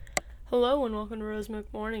Hello and welcome to Rose Milk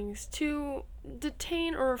Mornings. To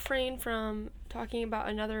detain or refrain from talking about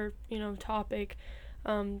another, topic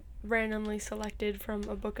randomly selected from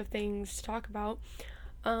a book of things to talk about,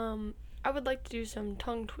 I would like to do some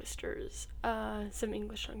tongue twisters. Some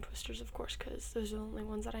English tongue twisters, of course, because those are the only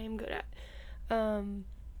ones that I am good at. And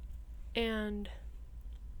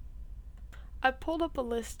I pulled up a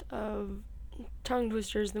list of tongue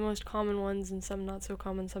twisters, the most common ones, and some not so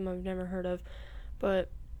common, some I've never heard of, but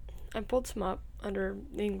I pulled some up under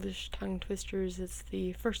English tongue twisters. It's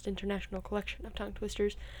the first international collection of tongue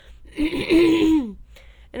twisters. And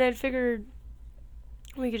I figured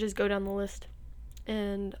we could just go down the list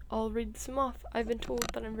and I'll read some off. I've been told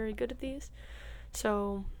that I'm very good at these,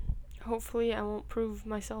 so hopefully I won't prove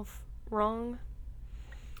myself wrong.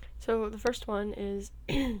 So the first one is,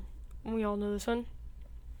 we all know this one.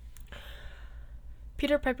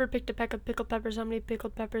 Peter Piper picked a peck of pickled peppers. How many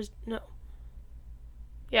pickled peppers? No.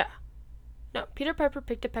 Peter Piper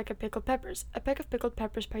picked a peck of pickled peppers. A peck of pickled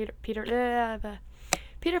peppers, Peter Piper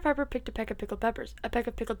picked a peck of pickled peppers. A peck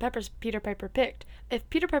of pickled peppers Peter Piper picked. If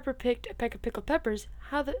Peter Piper picked a peck of pickled peppers,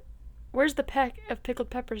 where's the peck of pickled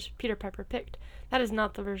peppers Peter Piper picked? That is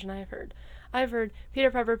not the version I've heard. I've heard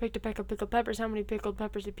Peter Piper picked a peck of pickled peppers. How many pickled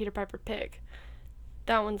peppers did Peter Piper pick?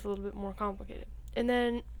 That one's a little bit more complicated. And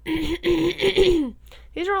then,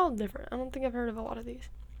 these are all different. I don't think I've heard of a lot of these.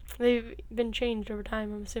 They've been changed over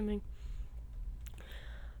time, I'm assuming.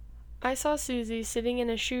 I saw Susie sitting in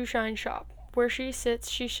a shoe shine shop. Where she sits,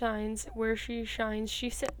 she shines. Where she shines, she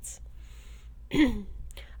sits.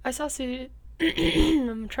 I saw Susie...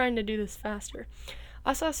 I'm trying to do this faster.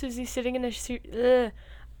 I saw Susie sitting in a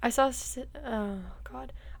I saw Susie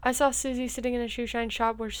sitting in a shoe shine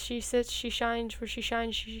shop. Where she sits, she shines. Where she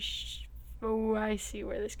shines, Oh, I see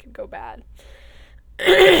where this could go bad.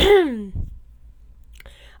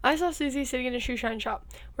 I saw Susie sitting in a shoe shine shop.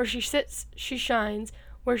 Where she sits, she shines.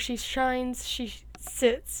 Where she shines, she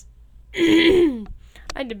sits. I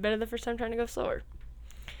did better the first time trying to go slower.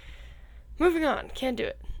 Moving on. Can't do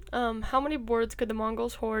it. How many boards could the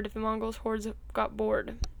Mongols hoard if the Mongols' hordes got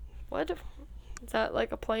bored? What? Is that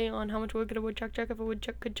like a play on how much wood could a woodchuck chuck if a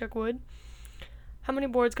woodchuck could chuck wood? How many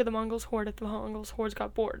boards could the Mongols hoard if the Mongols' hordes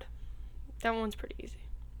got bored? That one's pretty easy.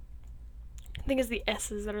 I think it's the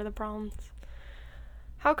S's that are the problems.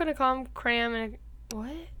 How can a calm cram in a...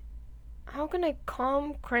 What? How can a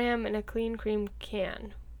calm cram in a clean cream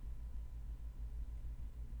can?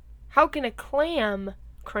 How can a clam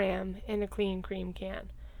cram in a clean cream can?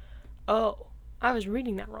 Oh, I was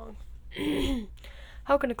reading that wrong.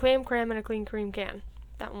 How can a clam cram in a clean cream can?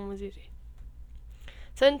 That one was easy.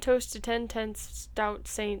 Send toast to 10 tenths stout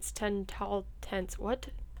saints, 10 tall tents. What?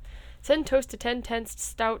 Send toast to 10 tenths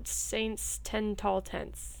stout saints, 10 tall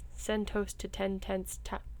tents. Send toast to 10 tenths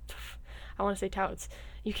I want to say touts.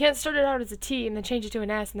 You can't start it out as a T and then change it to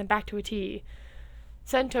an S and then back to a T.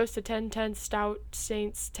 Send toast to 10 tenths stout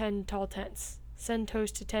saints, 10 tall tents. Send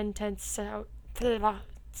toast to 10 tenths stout.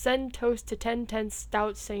 Send toast to 10 tenths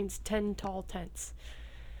stout saints, 10 tall tents.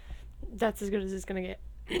 That's as good as it's gonna get.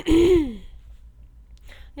 Need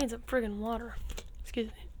some friggin' water. Excuse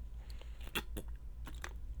me.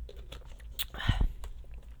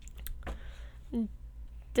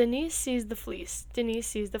 Denise sees the fleece. Denise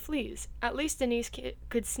sees the fleas. At least Denise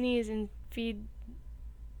could sneeze and feed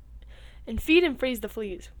and freeze the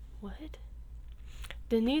fleas. What?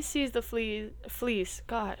 Denise sees the fleece.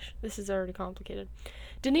 Gosh, this is already complicated.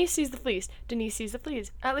 Denise sees the fleece. Denise sees the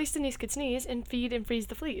fleas. At least Denise could sneeze and feed and freeze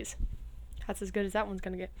the fleas. That's as good as that one's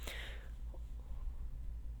gonna get.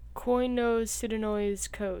 Coinose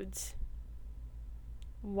codes.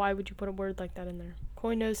 Why would you put a word like that in there?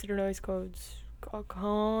 Coinose codes.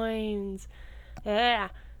 Coins. Yeah.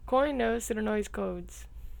 Coinose codes.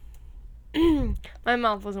 My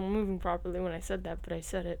mouth wasn't moving properly when I said that, but I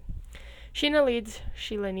said it. Sheena leads,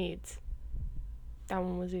 Sheila needs. That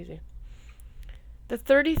one was easy. The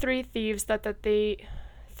 33 thieves thought that they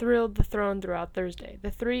thrilled the throne throughout Thursday. The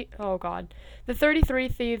 33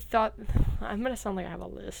 thieves thought... I'm going to sound like I have a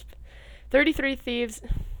lisp. 33 thieves...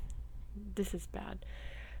 This is bad.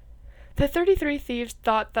 The 33 thieves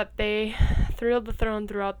thought that they thrilled the throne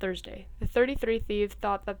throughout Thursday. The 33 thieves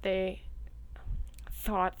thought that they...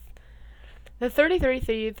 The 33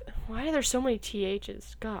 thieves... Why are there so many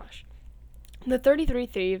THs? Gosh. The 33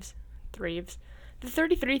 thieves... The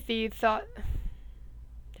 33 thieves thought...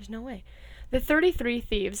 There's no way. The 33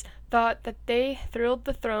 thieves thought that they thrilled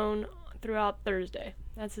the throne throughout Thursday.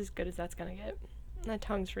 That's as good as that's gonna get. My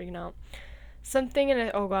tongue's freaking out. Something in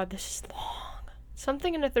a... Oh god, this is long.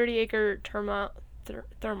 Something in a 30-acre thermal.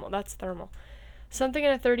 That's thermal. Something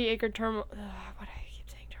in a 30-acre thermal... Why do I keep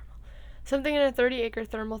saying thermal? Something in a 30-acre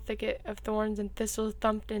thermal thicket of thorns and thistles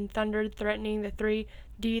thumped and thundered, threatening the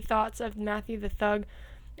 3D thoughts of Matthew the Thug.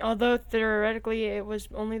 Although theoretically it was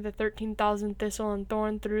only the 13,000th thistle and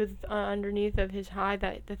thorn through underneath of his hide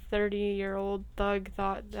that the 30-year-old thug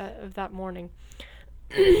thought of that morning.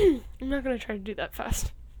 I'm not going to try to do that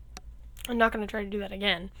fast. I'm not going to try to do that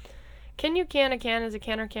again. Can you can a can as a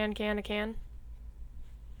can or can a can?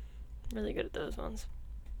 Really good at those ones.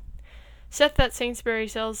 Seth that Sainsbury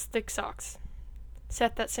sells thick socks.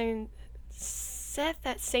 Seth that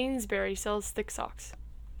Sainsbury sells thick socks.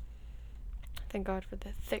 Thank God for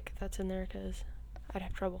the thick that's in there, because I'd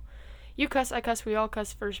have trouble. You cuss, I cuss, we all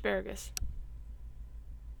cuss for asparagus.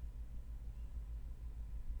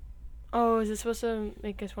 Oh, is this supposed to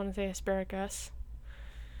make us want to say asparagus?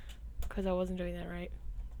 Because I wasn't doing that right.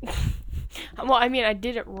 Well, I mean, I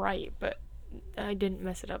did it right, but I didn't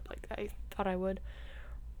mess it up like I thought I would.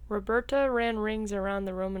 Roberta ran rings around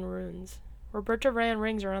the Roman ruins. Roberta ran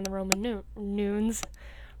rings around the Roman noons.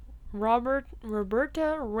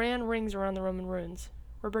 Roberta ran rings around the Roman ruins.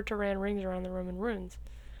 Roberta ran rings around the Roman ruins.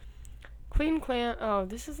 Clean clan. Oh,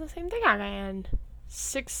 this is the same thing again.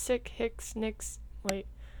 Six sick hicks nicks. Wait.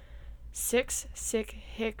 6 sick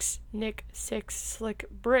hicks nick 6 slick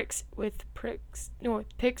bricks with picks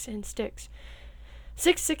and sticks.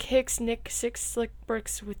 6 sick hicks nick 6 slick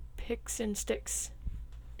bricks with picks and sticks.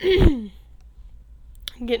 I'm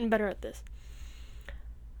getting better at this.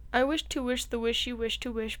 I wish to wish the wish you wish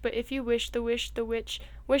to wish, but if you wish the witch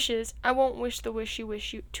wishes, I won't wish the wish you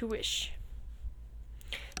wish you to wish.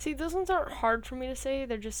 See, those ones aren't hard for me to say,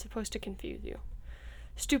 they're just supposed to confuse you.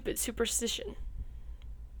 Stupid superstition.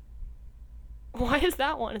 Why is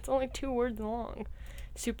that one? It's only 2 words long.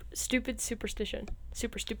 Stupid superstition.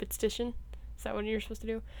 Super stupid stition. Is that what you're supposed to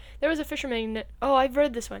do? There was a fisherman. Oh, I've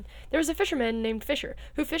read this one. There was a fisherman named Fisher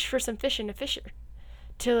who fished for some fish in a fisher.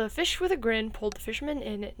 Till a fish with a grin pulled the fisherman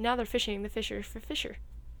in. Now they're fishing the fisher for Fisher.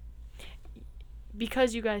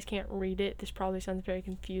 Because you guys can't read it, this probably sounds very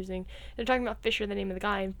confusing. They're talking about Fisher, the name of the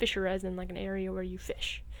guy, and Fisher as in like an area where you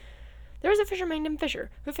fish. There was a fisherman named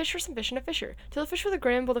Fisher who fished for some fish in a fisher. Till a fish with a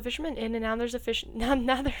grin pulled the fisherman in, and now there's a fish.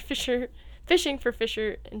 Now they're fishing for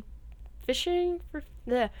Fisher and fishing for.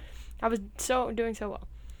 Bleh. I was doing so well.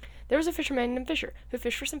 There was a fisherman named Fisher who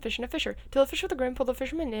fished for some fish in a fisher. Till a fish with a grin pulled the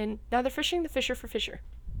fisherman in. Now they're fishing the fisher for Fisher.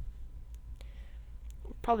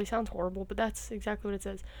 Probably sounds horrible, but that's exactly what it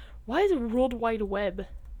says. Why is World Wide Web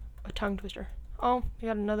a tongue twister? Oh, we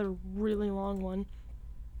got another really long one.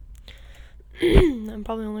 I'm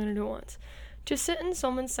probably only going to do it once. To sit in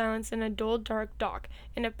Solomon silence in a dull, dark dock,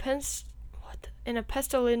 in a pestilential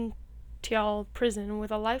prison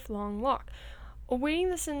with a lifelong lock, awaiting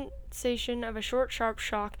the sensation of a short, sharp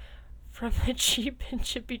shock from a cheap and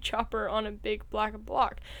chippy chopper on a big black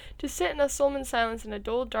block. To sit in a Solomon silence in a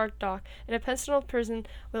dull, dark dock, in a pestilential prison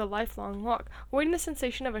with a lifelong lock, awaiting the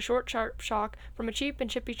sensation of a short, sharp shock from a cheap and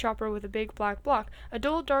chippy chopper with a big black block. A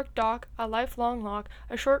dull, dark dock, a lifelong lock,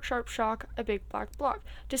 a short, sharp shock, a big black block.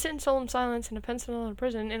 To sit in solemn silence in a pestilential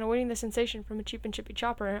prison and awaiting the sensation from a cheap and chippy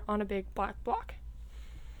chopper on a big black block.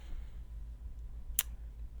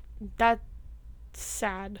 That's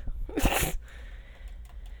sad.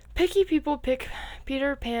 Picky people pick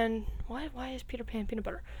Peter Pan. Why is Peter Pan peanut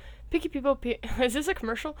butter? Picky people is this a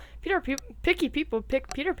commercial? Picky people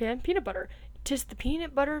pick Peter Pan peanut butter. 'Tis the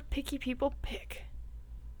peanut butter picky people pick.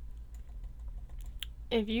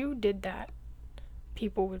 If you did that,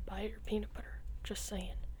 people would buy your peanut butter. Just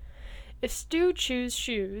saying. If Stu choose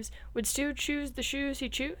shoes, would Stu choose the shoes he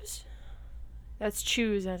choose? That's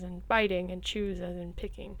choose as in biting and choose as in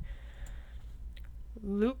picking.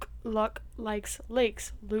 Luke Luck likes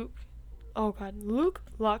lakes. Luke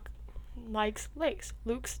Luck likes lakes.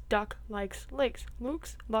 Luke's duck likes lakes.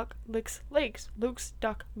 Luke's luck licks lakes. Luke's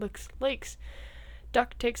duck licks lakes.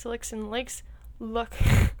 Duck takes licks in lakes. Luke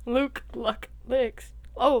luck licks.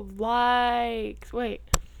 Oh, likes. Wait.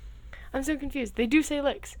 I'm so confused. They do say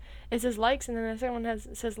licks. It says likes, and then the second one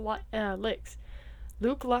says licks.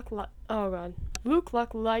 Luke Luck oh god. Luke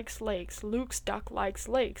Luck likes lakes. Luke's duck likes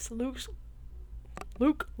lakes.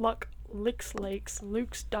 Luke Luck licks lakes.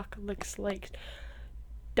 Luke's duck licks lakes.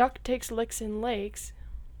 Duck takes licks in lakes.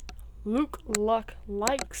 Luke Luck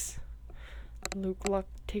likes. Luke Luck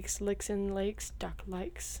takes licks in lakes. Duck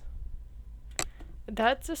likes.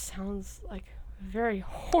 That just sounds like very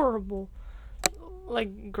horrible,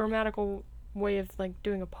 like grammatical way of like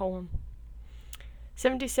doing a poem.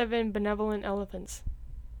 77 benevolent elephants.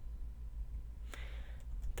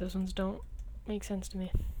 Those ones don't make sense to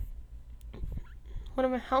me.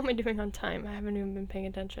 How am I doing on time? I haven't even been paying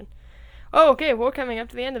attention. Oh, okay, we're coming up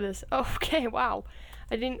to the end of this. Oh, okay, wow.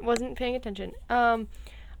 Wasn't paying attention.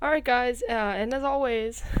 Alright, guys, and as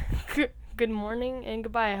always, good morning and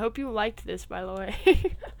goodbye. I hope you liked this, by the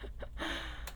way.